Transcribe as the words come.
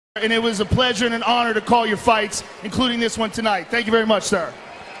And it was a pleasure and an honor to call your fights, including this one tonight. Thank you very much, sir.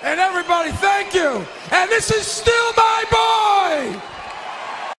 And everybody, thank you. And this is still my boy.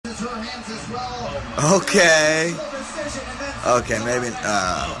 Okay. Okay, maybe.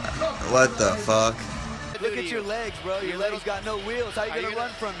 What the fuck? Look at your legs, bro. Your legs got no wheels. How you gonna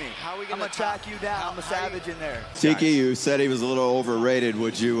run from me? I'm gonna track you down. I'm a savage in there. Tiki, you said he was a little overrated.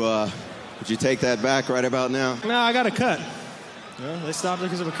 Would you take that back right about now? No, I got a cut. Yeah, they stopped it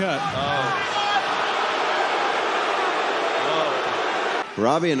because of a cut.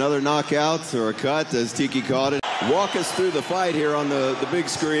 Robbie, another knockout or a cut as Tiki caught it. Walk us through the fight here on the big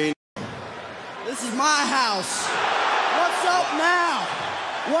screen. This is my house. What's up now?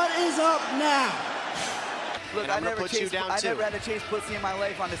 What is up now? Look, I never had to chase pussy in my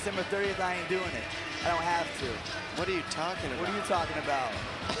life. On December 30th, I ain't doing it. I don't have to. What are you talking about? What are you talking about?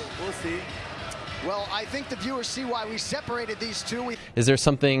 We'll see. Well, I think the viewers see why we separated these two. Is there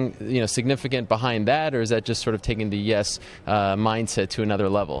something significant behind that, or is that just sort of taking the yes mindset to another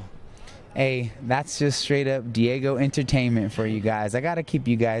level? Hey, that's just straight up Diego entertainment for you guys. I gotta give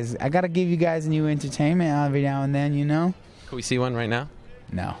you guys new entertainment every now and then, you know? Can we see one right now?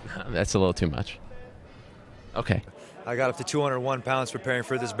 No. That's a little too much. Okay. I got up to 201 pounds preparing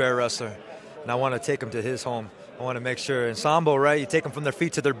for this bear wrestler, and I want to take him to his home. I want to make sure. In Sambo, right, you take them from their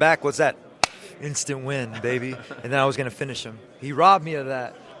feet to their back. What's that? Instant win, baby. And then I was going to finish him. He robbed me of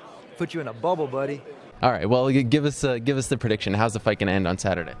that. Put you in a bubble, buddy. All right, well, give us the prediction. How's the fight going to end on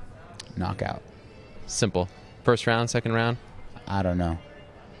Saturday? Knockout. Simple. First round, second round? I don't know.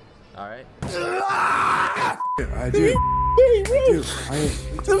 All right. I do.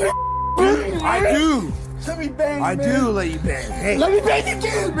 Let me bang, I do let you bang. Hey. Let me bang you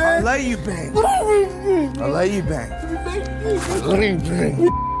too, man. I let you bang. I let you bang. Let you bang.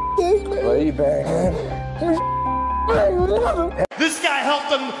 Let you bang. This guy helped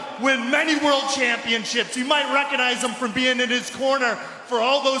them win many world championships. You might recognize him from being in his corner for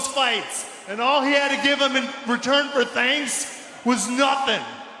all those fights. And all he had to give him in return for thanks was nothing.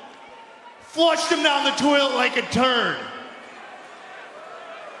 Flushed him down the toilet like a turd.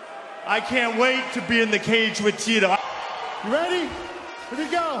 I can't wait to be in the cage with Cheetah. You ready? Here we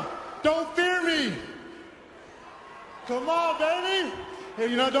go. Don't fear me. Come on, baby. Hey,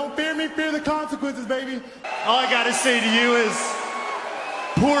 don't fear me, fear the consequences, baby. All I gotta say to you is,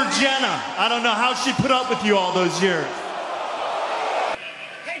 poor Jenna. I don't know how she put up with you all those years.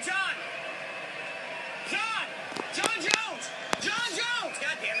 Hey, John! John Jones! John Jones!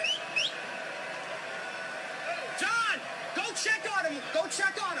 God damn it. John! Go check on him! Go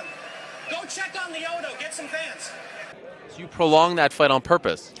check on him! Go check on Lyoto. Get some fans. So you prolonged that fight on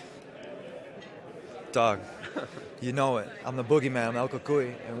purpose? Dog, you know it. I'm the boogeyman. I'm El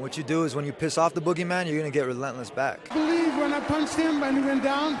Cucuy. And what you do is when you piss off the boogeyman, you're going to get relentless back. I believe when I punched him and he went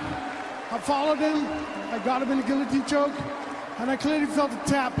down, I followed him, I got him in a guillotine choke, and I clearly felt a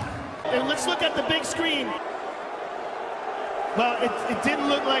tap. And let's look at the big screen. Well, it didn't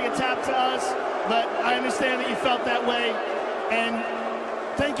look like a tap to us, but I understand that you felt that way. And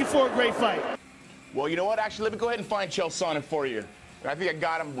thank you for a great fight. Well, you know what? Actually, let me go ahead and find Chael Sonnen for you. I think I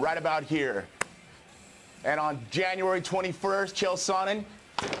got him right about here. And on January 21st, Chael Sonnen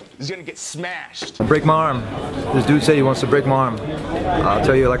is going to get smashed. Break my arm. This dude said he wants to break my arm. I'll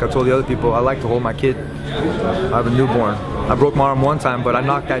tell you, like I told the other people, I like to hold my kid. I have a newborn. I broke my arm one time, but I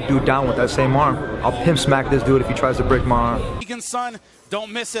knocked that dude down with that same arm. I'll pimp smack this dude if he tries to break my arm. Son,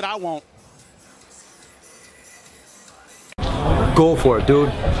 don't miss it. I won't. Go for it,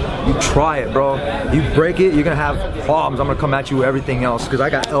 dude. You try it, bro. You break it, you're gonna have problems. I'm gonna come at you with everything else because I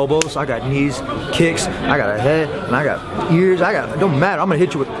got elbows, I got knees, kicks, I got a head, and I got ears. It don't matter. I'm gonna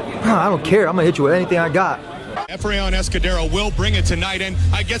hit you with. I don't care. I'm gonna hit you with anything I got. Efrain Escudero will bring it tonight, and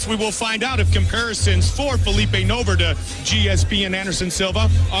I guess we will find out if comparisons for Felipe Nover to GSP and Anderson Silva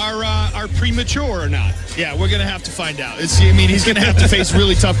are premature or not. Yeah, we're gonna have to find out. He's gonna have to face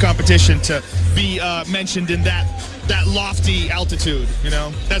really tough competition to be mentioned in that lofty altitude.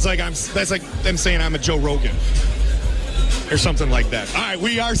 That's like them saying I'm a Joe Rogan or something like that. All right,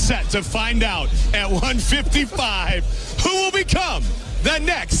 we are set to find out at 155 who will become the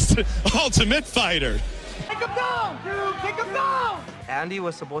next Ultimate Fighter. Take him down, dude! Take him down! Andy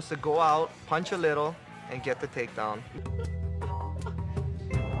was supposed to go out, punch a little, and get the takedown.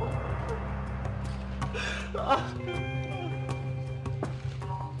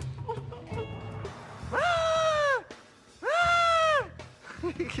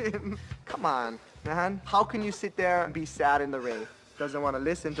 Come on, man. How can you sit there and be sad in the ring? Doesn't want to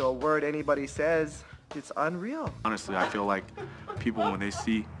listen to a word anybody says. It's unreal. Honestly, I feel like people, when they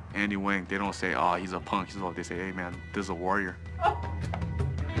see Andy Wing, they don't say, oh, he's a punk. They say, hey, man, this is a warrior.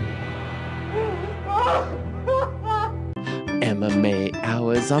 MMA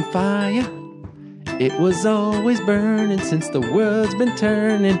hours on fire. It was always burning since the world's been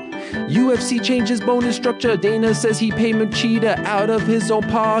turning. UFC changes bonus structure. Dana says he paid Machida out of his own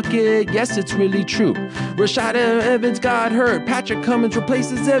pocket. Yes, it's really true. Rashada Evans got hurt. Patrick Cummins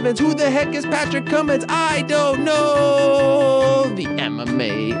replaces Evans. Who the heck is Patrick Cummins? I don't know. The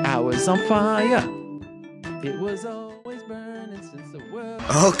MMA hours on fire. It was always burning since the world.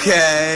 Okay.